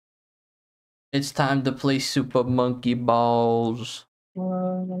It's time to play Super Monkey Balls.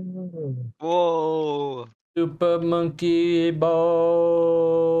 Whoa! Super Monkey Balls.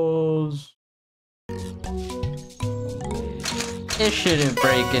 It shouldn't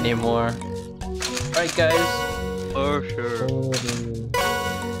break anymore. Right, guys? For sure.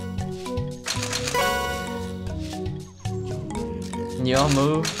 Can y'all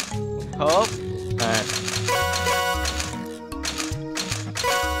move? Hop.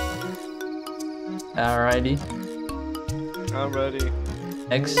 Alrighty. I'm ready.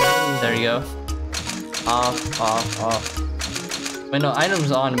 X. There you go. Off, off, off. Wait, no,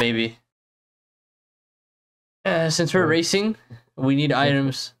 items on, maybe. Since we're racing, we need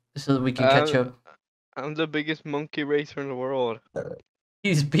items so that we can catch up. I'm the biggest monkey racer in the world.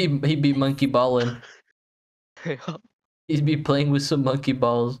 He be monkey balling. He's be playing with some monkey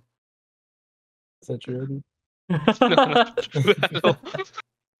balls. Is that true? No, not true at all.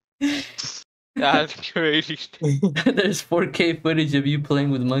 That's crazy. There's 4K footage of you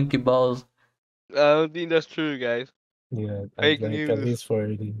playing with monkey balls. I don't think that's true, guys. Yeah, Fake like news. at least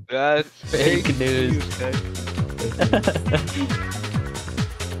 40. That's Fake news. guys.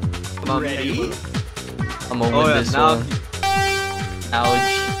 Come on, Ready? I'm gonna win this now. one.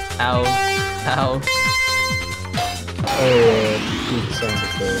 Ouch. Ow. Ow. Oh, good sound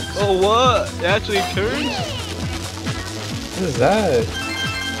effects. Oh, what? It actually turns? What is that?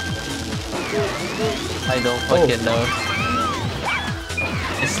 I don't fucking know.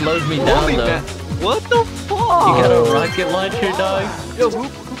 It slows me down Holy though. man. What the fuck? You got a rocket launcher, dog? Yo, who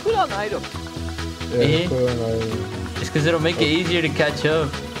put on item? Yeah, Me? cool, and It's because it'll make it easier to catch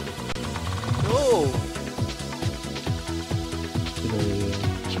up. No.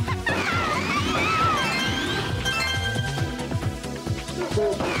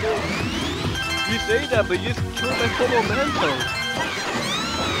 You say that, but you just killed my full momentum.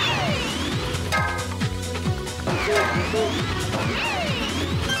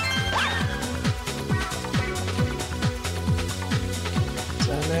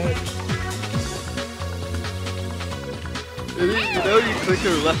 You know, you click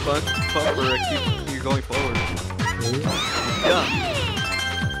your left button for keep you going forward. Yeah.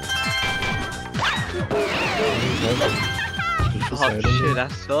 Oh shit,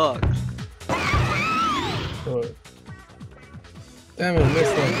 that sucks. Oh. Damn it,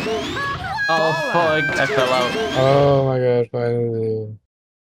 missed that. Oh fuck, I fell out. Oh my god, finally.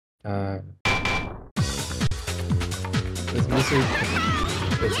 This music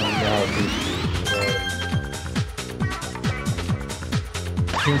is not good.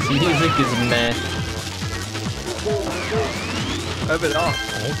 His music is meh. Have it off.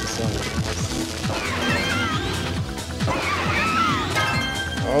 I like the song.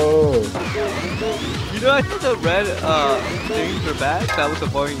 Oh, You know, I thought the red things were bad, so I was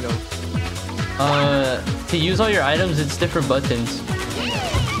avoiding them. To use all your items, it's different buttons.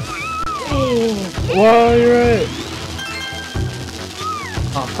 wow, you're right.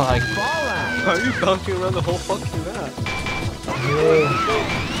 Oh fuck. Why are you bouncing around the whole fucking map?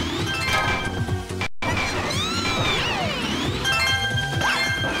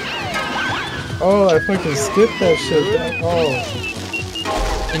 Oh, I fucking skipped that shit. Oh.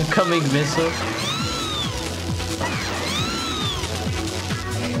 Incoming missile.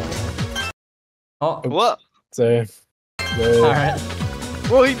 Oh, What? Sorry. alright.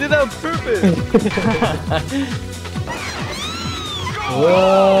 Whoa, he did that on purpose!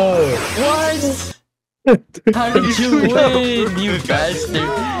 Whoa! What? How did you win, you bastard?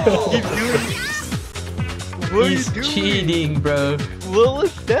 What are you He's doing? cheating, bro. What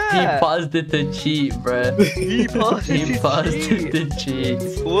was He that? paused it to cheat, bro. He paused it He to paused cheat. it to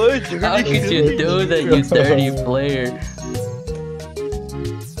cheat. What? How could you do that, you dirty player?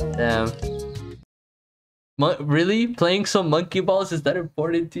 Damn. Really? Playing some monkey balls, is that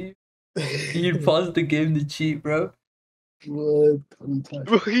important to you? You'd pause the game to cheat, bro. What?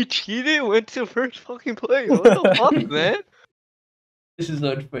 Bro, he cheated? Went to first fucking place. What the fuck, man? This is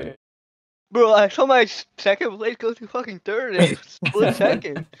unfair. Bro, I saw my second place go to fucking third in a split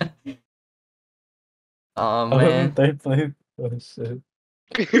second. Oh man. Third place. Oh shit.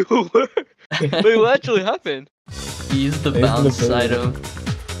 Wait, what actually happened? He used the He's bounce the bully. item.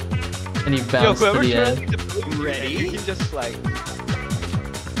 And he Yo, bounced to whoever the turned end. the ready? You can just like.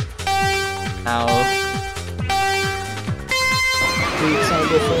 Ow. Good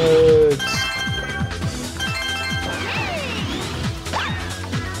sound effects.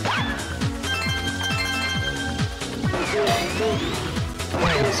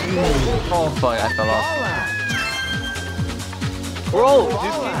 Oh fuck, I fell off. Bro, this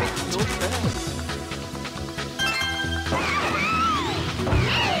game makes no sense.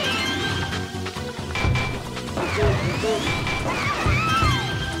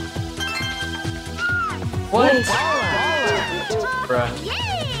 What? Bruh.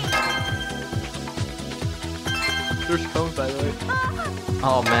 There's cones, by the way.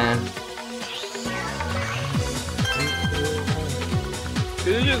 Oh man.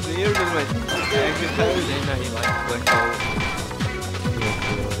 Could you just near to my action tires and now you like let go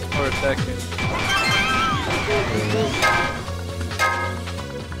for a second.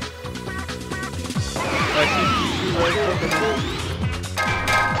 I see you right up.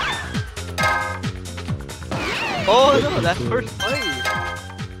 Oh no, that's first place.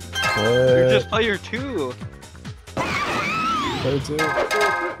 You're just player 2. Player 2.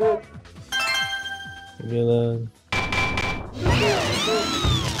 Give me a line.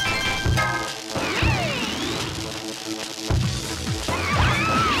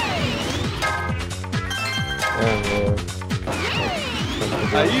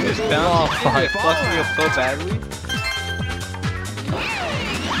 You just bounced off and fucked me up so badly.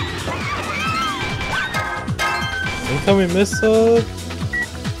 Incoming missile.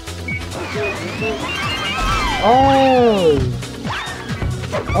 Oh!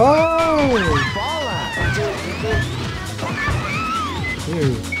 Oh!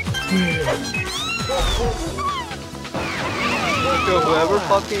 Yo, whoever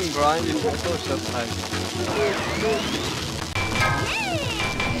fucking grinds is so sometimes.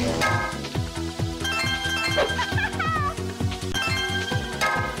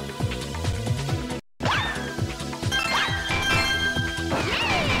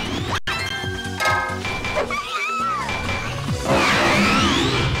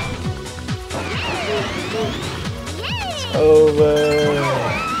 Over.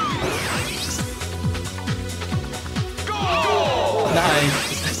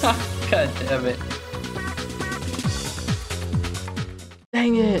 Nice. God damn it.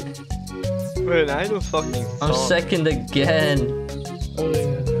 Dang it. Man, I don't fucking I'm suck. second again.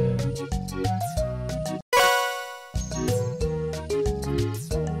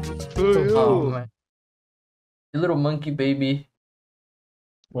 Oh yeah. Oh man. You little monkey baby.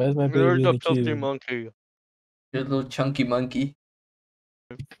 Where's my You're baby the in the filthy queue? monkey. You little chunky monkey.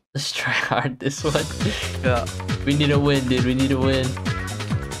 Let's try hard this one. Yeah. We need to win, dude. We need to win.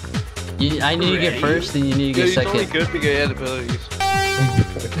 I need to get first, and you need to Yeah, get he's only second. good to get abilities.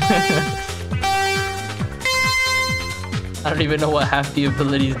 I don't even know what half the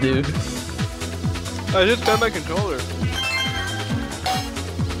abilities do. I just got my controller.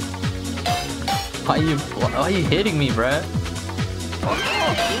 Why are you hitting me, bruh?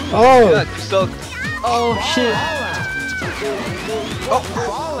 Oh! Yeah, you suck. Oh shit!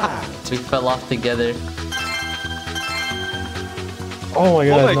 We fell off together. Oh my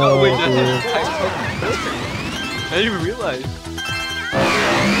god! Oh my no, god, wait, dude. that's perfect. I didn't even realize.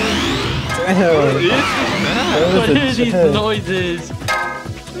 Damn! What is this map? That was What a are these jet. noises?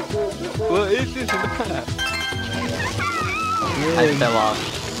 What is this map? I fell off.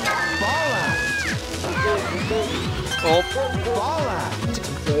 Oh,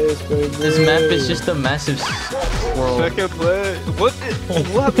 This map is just a massive swirl. second play. What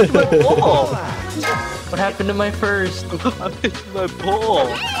happened to my ball? What happened to my first? What happened to my ball?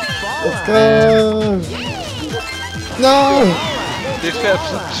 Let's go! No! This map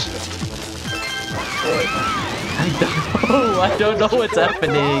sucks. I don't know what's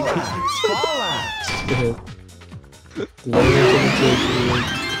happening.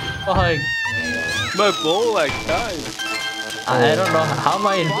 Fuck. My ball like died. I don't know. How am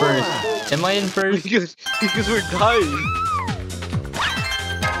I in first? Am I in first? Because we're dying.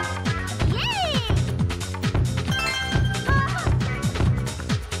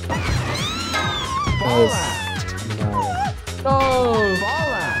 No!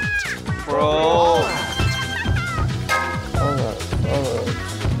 Bro.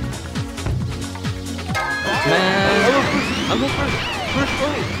 Man! I'm the first. First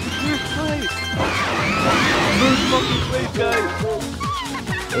place. First place. First fucking place, guys.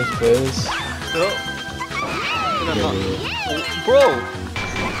 First base. No. And I'm not. Bro.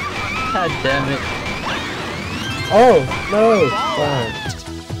 God damn it. Oh no! Fine.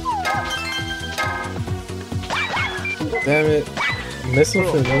 Damn it! Missile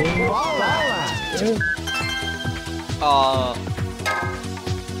for me. Yeah.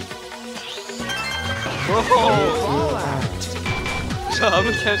 Bro. So how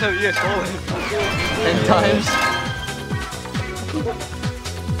many times have you guys fallen? 10 times?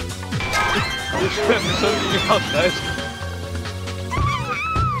 This map is something about that.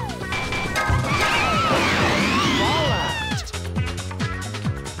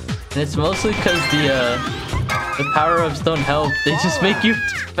 And it's mostly because the power-ups don't help. They just make you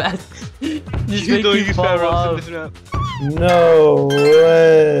fast. Just make you fall off. No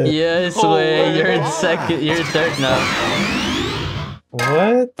way. Yes, Oh, way. You're in wow. second. You're in third now.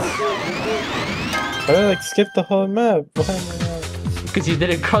 What? I like skipped the whole map. Why am I not? Because you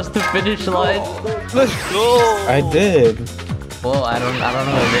didn't cross the finish line. Let's go. I did. Well, I don't know.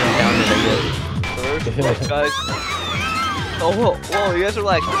 It didn't count it, I guess. First place, guys. Oh, whoa, you guys are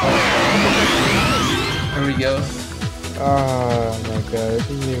like. Here we go. Oh my god, it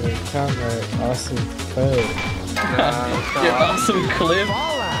didn't even count my awesome play. Your awesome clip.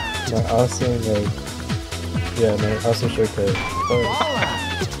 My awesome, like, yeah, my awesome shortcut.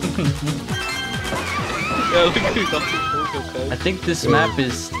 Yeah, look at these awesome photos, I guys. think this map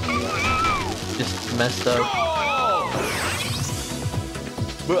is just messed up.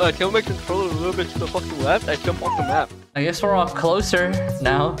 Bro, I can make the controller a little bit to the fucking left. I jump off the map. I guess we're all closer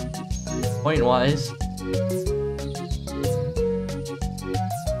now, point-wise.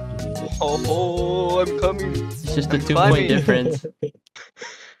 Oh, I'm coming. It's just a 2-point climbing. difference.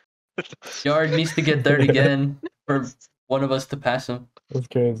 Yard needs to get third again for one of us to pass him. That's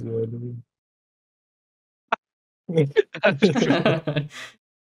crazy, dude. That's true.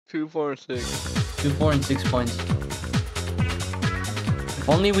 2, 4, 6. 2, 4, and 6 points. If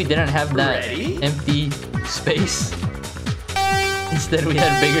only we didn't have that empty space. Instead, we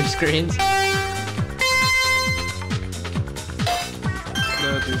had bigger screens.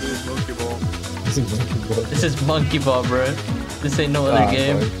 No, dude, this is monkey ball. This is monkey ball. This is monkey ball, bro. This ain't no other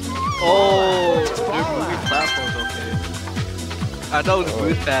game. Boy. Oh, they're moving platforms, okay. I thought it was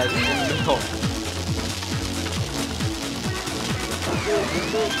boost pad. No.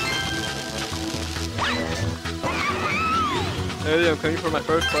 Hey, I'm coming for my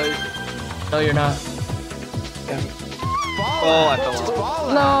first place. No, you're not. Oh, I fell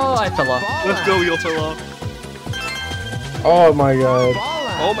off. No, I fell off. Let's go, you fell off. Oh my god.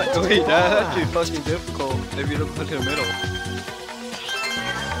 Oh my, wait, that's actually fucking difficult if you don't put it in the middle.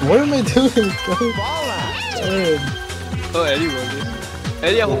 What am I doing? Dude. Oh, Eddie won this.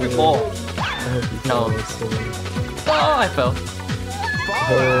 Eddie, I hope you fall. I hope you No. fall, so- Oh, I fell.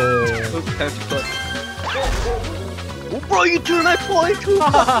 Oh. Oops, time to cut. Oh, bro, you turned that point too.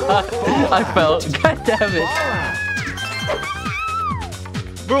 I fell. God damn it.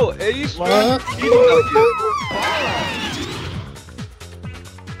 Bro, Eddie's What? cheating out here.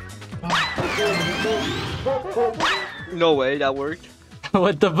 No way, that worked.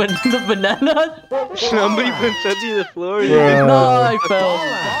 What, the banana? Somebody put Sandy to the floor. Bruh. No, I fell.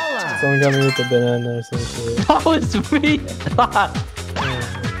 Someone got me with the banana or some shit. That was me.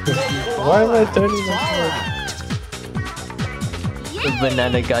 Why am I turning my head? The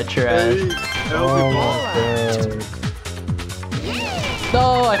banana got your ass. Eddie, I hope Oh you my fall. god. No,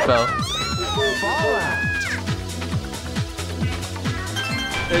 I fell.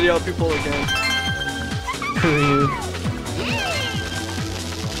 Eddie, I'll be full again. Screw you.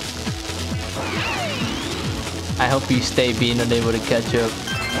 I hope you stay being unable to catch up.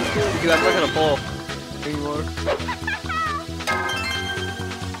 Because I'm not gonna fall anymore.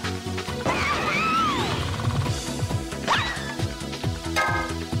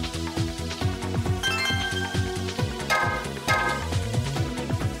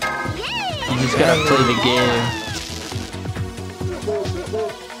 You just gotta play the game.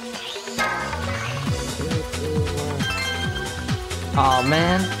 Oh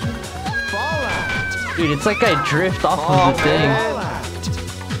man. Dude, it's like I drift off of the thing.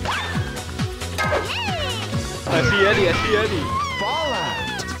 I see Eddie, I see Eddie.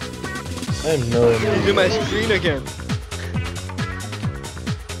 I have no idea. He's in my screen again.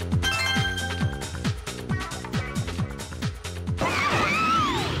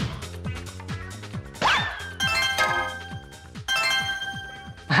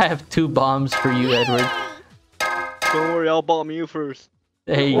 I have 2 bombs for you, Edward. Don't worry, I'll bomb you first.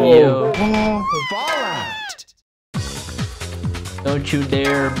 Hey, Whoa. yo. Don't you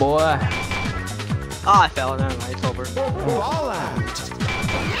dare, boy. Ah, I fell. Never mind, it's over.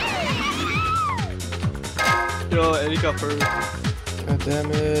 Yo, Eddie got first. God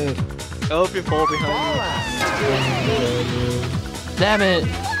damn it. I hope you fall behind me. Damn it.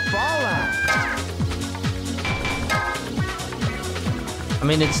 I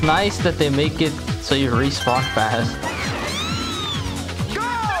mean, it's nice that they make it so you respawn fast.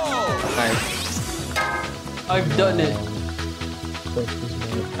 Nice. I've done it. Fuck this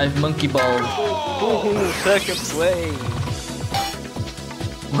man. I've monkey balled. Ooh, second place.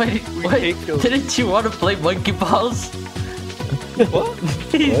 Wait, We what? take those. Didn't you want to play monkey balls? What?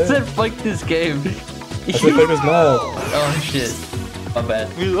 He What? said fuck this game. I said fuck this map. Oh shit. My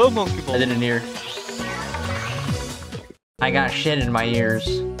bad. We love monkey ball. I didn't hear. I got shit in my ears.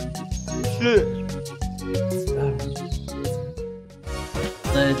 Shit.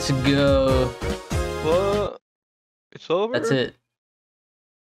 Let's go. What? It's over? That's it.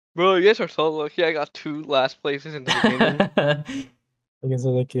 Bro, you guys are so lucky I got 2 last places in the beginning. I guess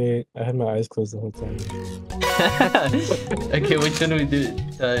I'm lucky. I had my eyes closed the whole time. Okay, which one do we do?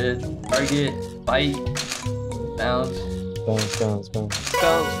 Target, fight, bounce. Bounce, bounce, bounce.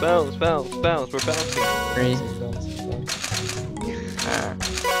 Bounce, bounce, bounce, bounce. We're bouncing. Three. Bounce, bounce.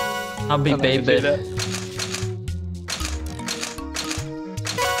 I'll be I'm not gonna say baby. that.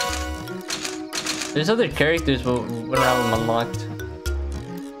 There's other characters, but we don't have them unlocked.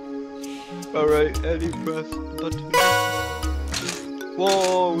 Alright, Eddie, press the button.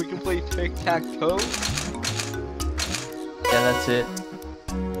 Whoa, we can play tic-tac-toe? Yeah, that's it.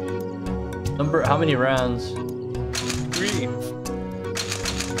 How many rounds? 3.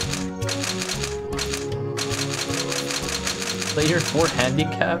 Player 4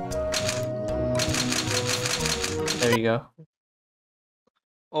 handicap? There you go.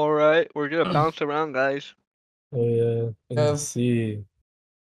 Alright, we're gonna bounce around, guys. Oh yeah, let's see.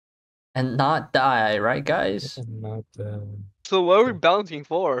 And not die, right guys? Not So what are we bouncing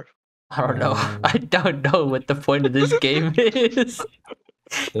for? I don't know. I don't know what the point of this game is.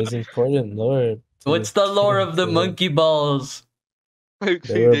 There's important lore. What's the lore of the monkey balls? Like,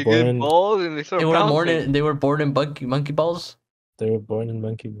 They were they get born- balls and they start bouncing. They were born in monkey balls? They were born in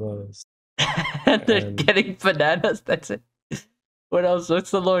monkey balls. And they're And- getting bananas, that's it. What else?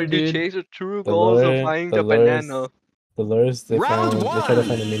 What's the lore, You dude? chase the true The goals lore- of finding the the lore is- banana. The lures they Round found. They try to one.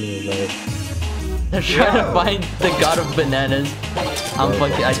 find the meaning of life. They're trying to find the god of bananas. I'm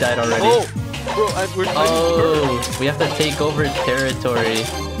fucking. I died already. Oh, bro, we're fighting Oh, we have to take over territory.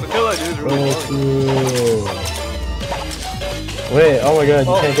 first. Look how that dude's really Oh, fun. cool. Wait, oh my god,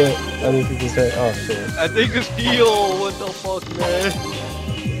 you Oh. can't get other people's head. Oh shit. I think it's steel. What the fuck, man?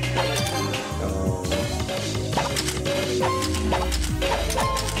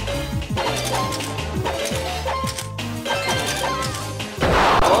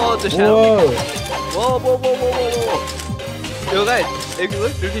 Oh, the shadow. Whoa! Whoa, whoa, whoa, whoa, whoa, whoa. Yo, guys, if you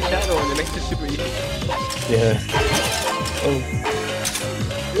look through the shadow and it makes it super easy. Yeah. Oh.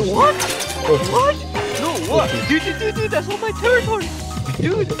 What? Oh. What? No, what? Dude, that's all my territory.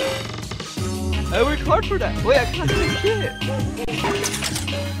 Dude. I worked hard for that. Wait, I can't do shit. Dude.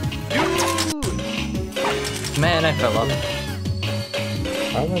 Man, I fell off.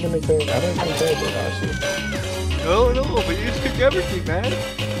 How am I gonna clear? How do I clear that? Oh shit. No, but you just took everything, man.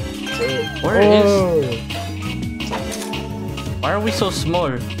 Where Oh. Why are we so small? I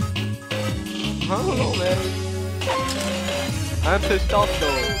don't know, man. I'm pissed off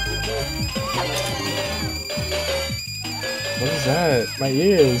though. What is that? My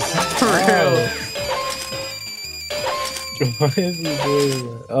ears. For real. What is he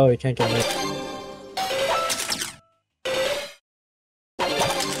doing? Oh, he can't get me.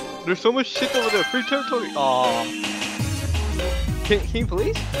 There's so much shit over there. Free territory. Aw. Can you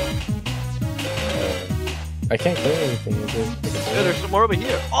please? I can't clear anything. Is it? Yeah, there's some more over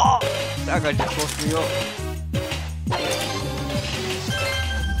here. Oh! That guy just fucked me up.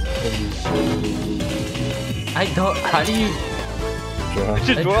 I don't. How do you?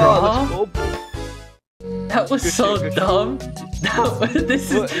 Just A draw. draw? Let's go. That was Good so shit, good dumb.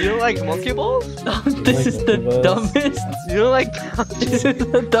 This What, is. you don't like monkey balls? This is the Monkey balls. dumbest. You don't like This is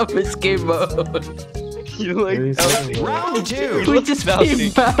the dumbest game mode. You don't like What are you bouncing? saying? Round two. We love just bouncing.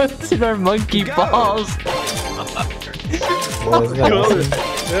 keep bouncing our monkey Go. balls. Well, isn't that No, awesome?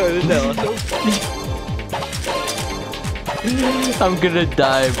 isn't that awesome? I'm gonna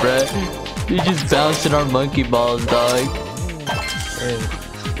die, bruh. You just bouncing our monkey balls, dog. Hey,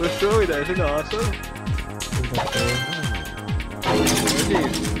 What's wrong with that? Isn't that awesome? isn't that cool?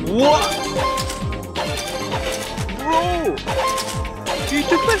 What? Bro! You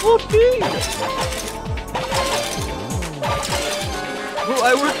took my whole thing! Bro,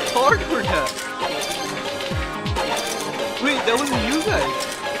 I worked hard for that! Wait, that wasn't you guys!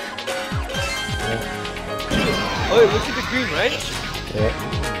 Oh, look at the green, right? Yeah.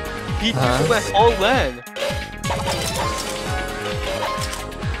 He took my whole land!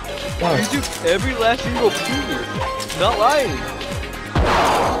 Oh, You took every last single piece! Not lying!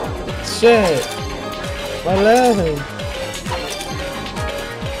 shit! My leg!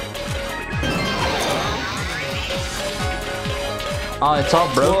 Oh, it's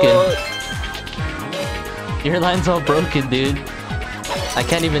all broken. What? Your line's all broken, dude. I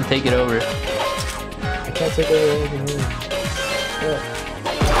can't even take it over. I can't take over anything.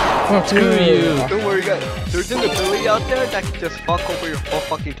 Fuck Screw you. Don't worry guys, there's an ability out there that can just fuck over your whole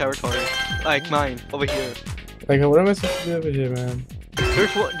fucking territory. Like mine, over here. Like, what am I supposed to do over here, man?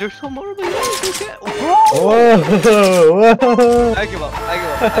 There's some more, but Whoa! Whoa! I give up. I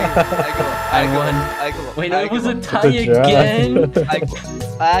give up. Wait, it was a tie It's a draw. again.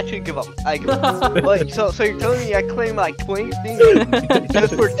 I actually give up. I give up. Wait, so you're telling me I claim like 20 things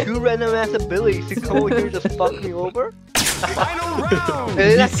just for 2 random ass abilities to come over here and just fuck me over? Final round. And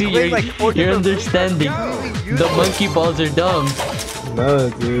then I You see, claim, like, 4 you're different understanding. things. The monkey balls are dumb. No,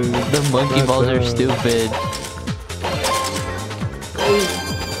 dude. The monkey Not balls are dumb. stupid.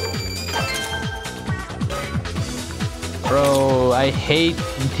 Bro, I hate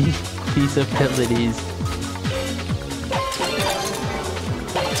these abilities.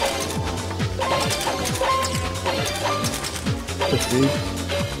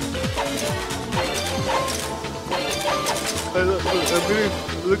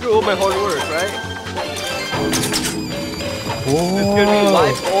 Look at all my hard work, right? It's gonna be Whoa!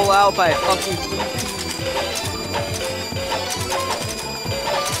 wiped all out by a fucking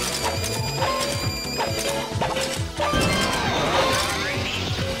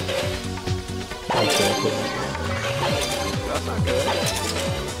That's not good.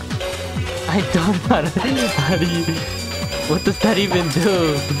 I don't know how do you... What does that even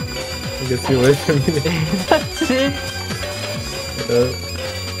do? Gets you away from me. That's it?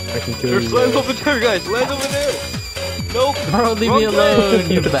 I can kill There's you. land over there, guys. Land over there. Nope. Bro, leave Wrong me way. alone,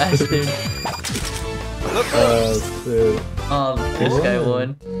 you bastard. Look, Shit. Oh, this guy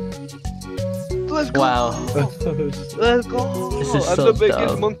won. let's go. Wow. Let's go. This is I'm so the biggest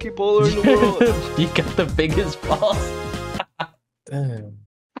dumb. monkey baller in the world. You got the biggest balls. Damn.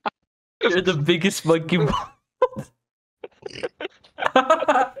 You're the biggest monkey ball.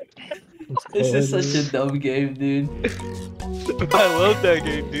 This is such a dumb game, dude. I love that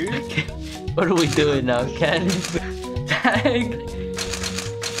game, dude. Okay, what are we doing now? Can tag?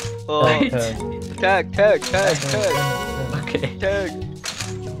 Oh, Wait. tag. Okay. Tag.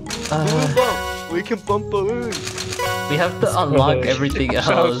 Balloon bump. We can bump balloons. We have to unlock everything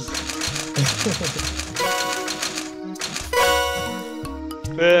else.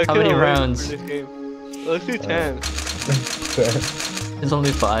 Yeah, How many rounds? for this game. Let's do 10. It's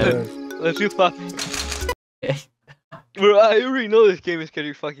only 5. Let's do 5. Okay. Bro, I already know this game is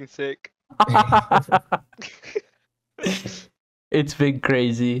getting fucking sick. It's been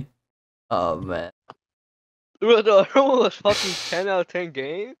crazy. Oh man. Bro, the other one was fucking 10 out of 10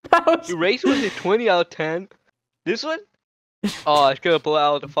 game. That was... The race was a 20 out of 10. This one? Oh, it's gonna blow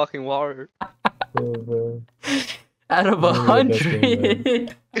out the fucking water. Out of Maybe the best game,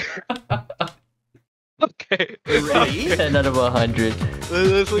 100. Okay. Ready? 10 out of 100.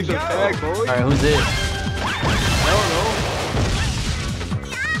 Let's look some tag, boys. Alright, who's it? I don't know.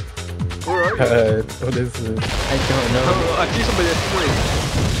 Where are you? What is this? I don't know. Oh, I see somebody that's doing.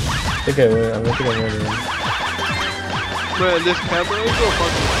 Okay, wait, I'm looking at my Man, this camera is so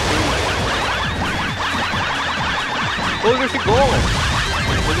fucking crazy. Oh, there's a goal!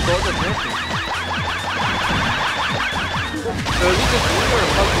 There's a goal that's missing. So is this a winner or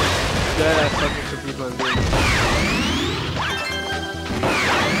fucking... Yeah, that's fucking some people I'm doing.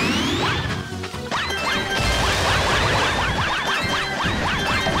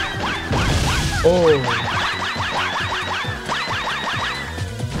 Oh!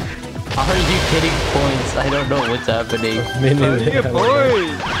 Are you getting points? I don't know what's happening. I get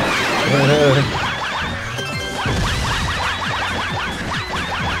points!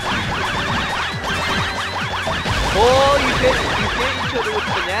 Oh, you hit each other with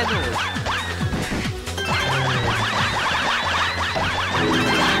bananas!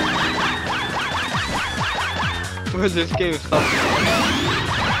 Bro, this game is fucking...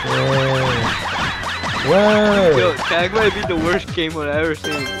 Whoa! Yo, tag might be the worst game I've ever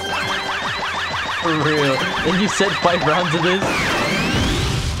seen. For real. And you said 5 rounds of this?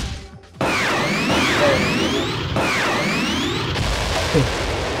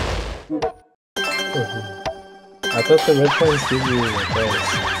 I thought the red points give you the best.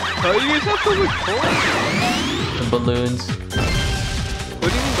 How do you guys have so much points? The balloons. What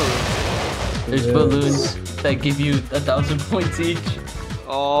do you mean balloons? There's Yeah. balloons that give you 1,000 points each.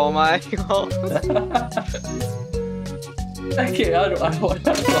 Oh my god. Okay, I don't want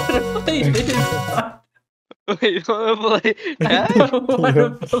to play this. Wait, you wanna play I tag? don't want to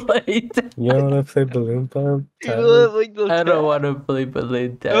play that. You don't want to play balloon pump? You wanna like those I tag? don't want to play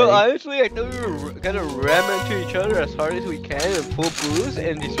balloon tag. No, honestly, I thought we were gonna ram into each other as hard as we can and pull boost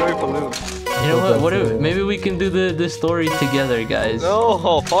and destroy balloons. You know what? What if, maybe we can do the story together, guys.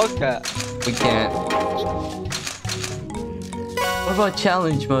 No, fuck that. We can't. What about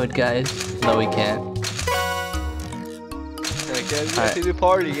challenge mode, guys? No, we can't. I guess we Alright. have to do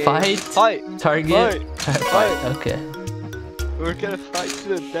party game. Fight. Fight. Target. Fight. Fight. Okay. We're gonna fight to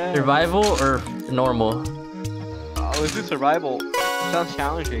the death. Survival or normal? Let's do survival. Sounds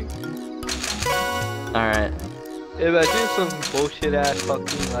challenging. Alright. If I do some bullshit ass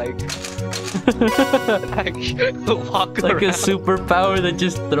fucking like walk Like around. a superpower that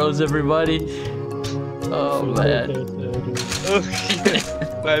just throws everybody. Oh man. Oh shit.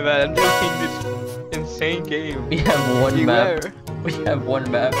 My bad, I'm doing this insane game. We have one map. Beware. We have one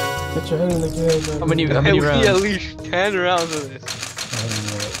map. Get your head in the game, man. How many We rounds? at least 10 rounds of this.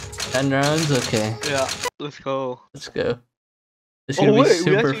 10 rounds? Okay. Yeah, let's go. Let's go. It's gonna be we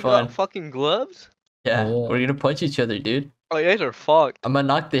super actually fun. got fucking gloves? Yeah, Oh, yeah. we're gonna punch each other, dude. Oh, you guys are fucked. I'm gonna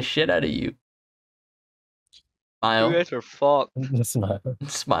knock the shit out of you. You Smile. guys are fucked. Smile.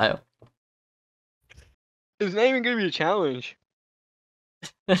 Smile. It's not even gonna be a challenge.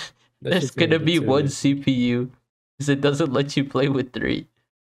 There's gonna be one CPU. Because it doesn't let you play with 3.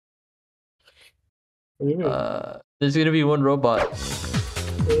 There's gonna be one robot.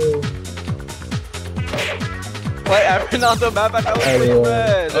 Wait, I ran out the map. I thought it was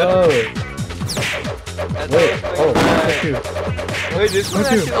red. Oh, I thought wait. it was Oh, red. thank you. Wait, this one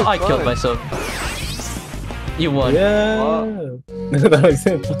Thank you. actually Oh, I looks killed fun. myself. You won. Yeah. That was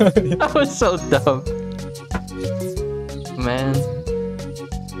it. That was so dumb. Man.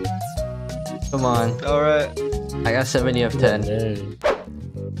 Come on. Alright. I got 70 of 10.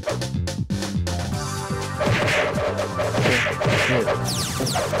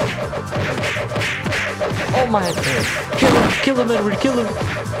 Oh my. Kill him, Edward, kill him.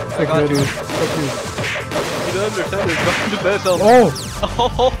 I got you. you. You don't understand, it's not the best of Oh!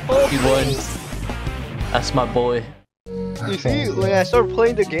 He won. That's my boy. You see, when I started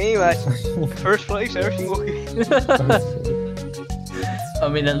playing the game, I first place every single game. I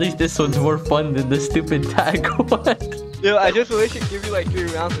mean, at least this one's more fun than the stupid tag one. Yo, I just wish it give you like 3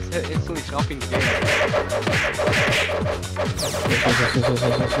 rounds instead of instantly stopping the game.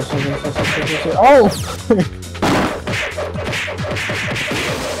 Oh!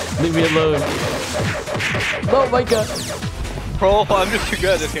 Leave me alone. Oh my god. Bro, I'm just too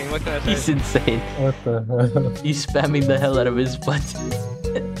good at this game, what can I He's say? insane. What the hell? He's spamming the hell out of his button.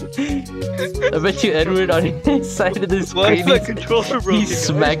 I bet you Edward on his side of the Why is screen, my controller broken? he's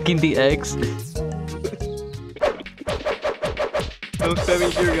smacking the X. No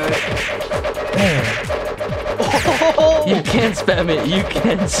spamming here, guys. You can't spam it. You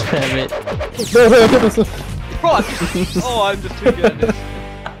can't spam it. Bro, I'm just too good at this.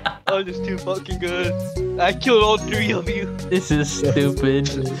 I'm just too fucking good. I killed all 3 of you. This is stupid.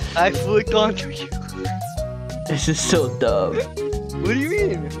 I flicked onto you. This is so dumb. What do you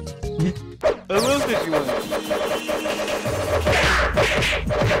mean? I love this one.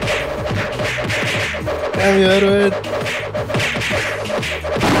 Damn you, Edward!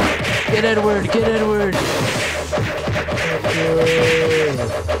 Get Edward. Get Edward.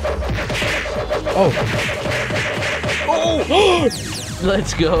 Oh! Oh!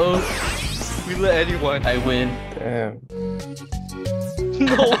 Let's go. We let anyone. I win. Damn.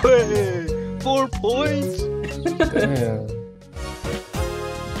 No way! 4 points? Damn.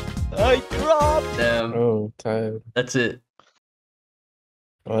 I dropped! Damn. Oh, tired. That's it.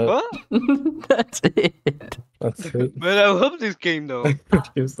 What? What? That's it. That's it. Man, I love this game though.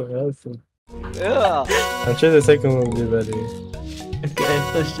 You're so awesome. Yeah. I'm sure the second one will be better. Okay,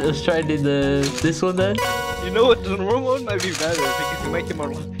 let's try to do this one then. You know what? The normal one might be better because you make it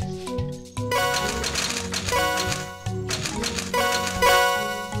more life.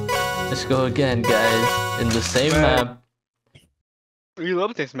 Let's go again, guys. In the same Man. map. We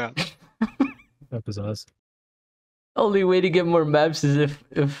love this map. That was awesome. Only way to get more maps is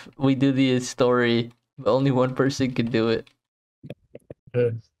if we do the story. But only one person can do it.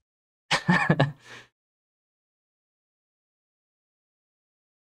 Yeah.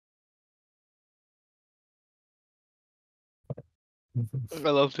 I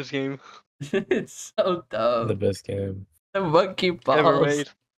love this game. It's so The dumb. best game. The monkey Ever balls. made.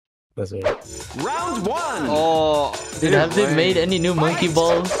 That's right. Round 1. Oh. Dude, have they made any new monkey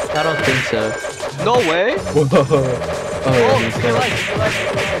balls? I don't think so. No way! Whoa! Oh, Oh, yeah, you can like, you can like.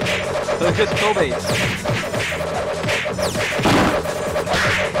 So it's just probate.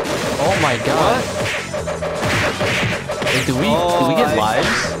 oh my god. Wait, do we get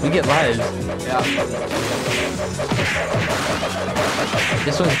lives? We get lives. Yeah.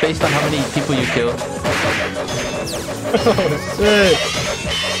 This one's based on how many people you kill. Oh shit!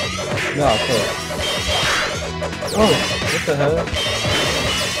 No, fuck. Oh, what the hell?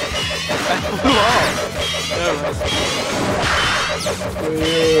 Wow. Never mind.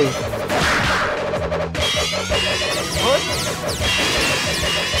 What?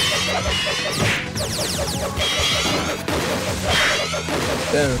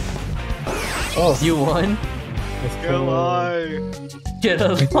 Damn. Oh, You won? let's Get alive. Get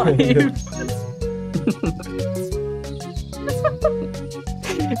alive.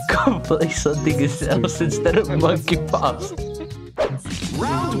 Go play something else instead of monkey balls.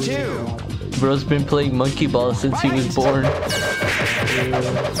 Round 2. Bro's been playing monkey ball since he was born.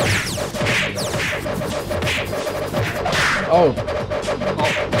 Oh,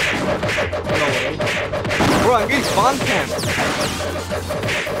 No way. Bro, I'm getting spawn camped.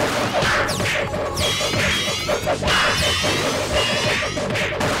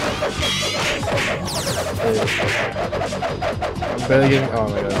 I'm barely getting. Oh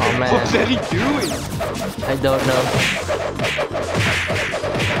my god. Oh What's man, he doing? I don't know.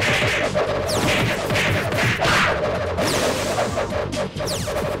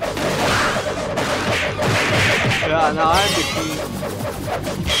 Yeah, now I'm the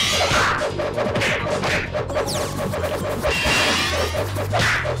king.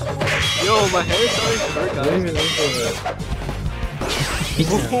 Yo, my hair is starting to hurt, What guys. even is that?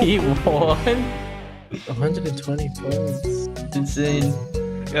 He won? 120 points. It's insane.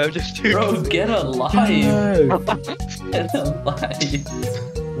 Yeah, I'm just too. Bro, get alive. No. Get alive.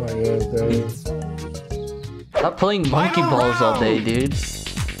 Oh my god, bro. Stop playing monkey balls all day, dude.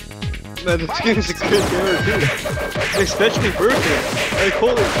 Man, the skin is a good hair, too. Especially Burger. Like,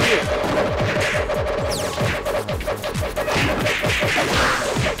 holy shit.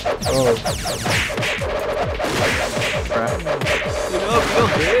 Oh, You know, if you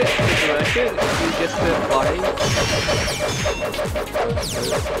don't hit it, the direction, you just start flying.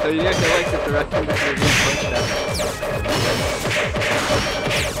 So you guys know, like, the direction that you're getting punched at.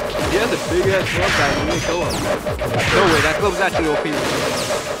 Yeah, the big ass club guy, you need to go on. No way, that club's actually OP.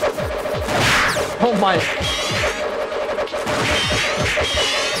 Oh my.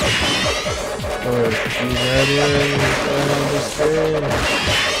 oh, he's ready. On the screen.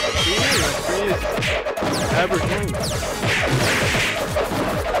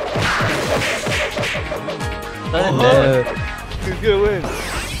 Who's gonna win?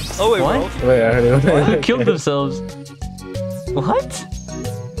 Oh wait, What? bro. Wait, I already Who killed themselves? What?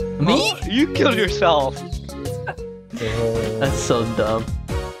 Me? Oh, you killed yourself. That's so dumb.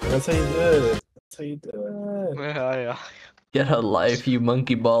 That's how you do it. That's how you do it. Yeah. Get a life, you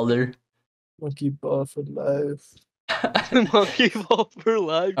monkey baller. Monkey ball for life. Monkey ball for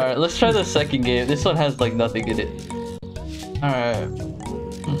life. Alright, let's try the second game. This one has like nothing in it. Alright.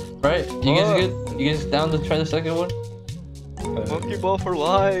 Right? You guys good? You guys down to try the second one? Monkey ball for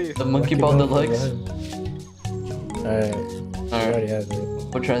life. The monkey ball deluxe? Alright, I Alright, already have it.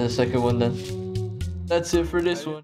 we'll try the second one then. That's it for this one.